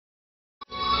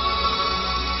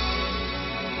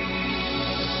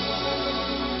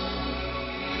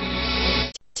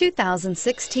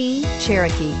2016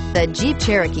 Cherokee. The Jeep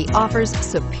Cherokee offers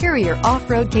superior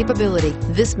off-road capability.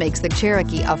 This makes the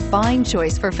Cherokee a fine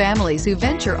choice for families who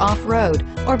venture off-road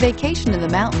or vacation in the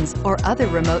mountains or other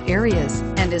remote areas,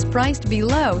 and is priced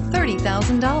below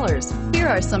 $30,000. Here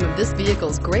are some of this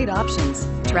vehicle's great options: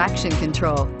 traction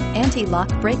control, anti-lock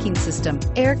braking system,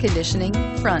 air conditioning,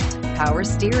 front, power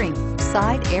steering,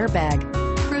 side airbag,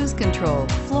 cruise control,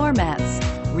 floor mats,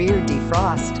 rear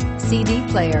defrost, CD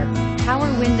player, power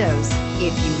windows.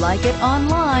 If you like it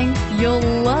online, you'll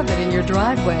love it in your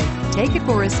driveway. Take it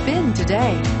for a spin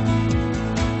today.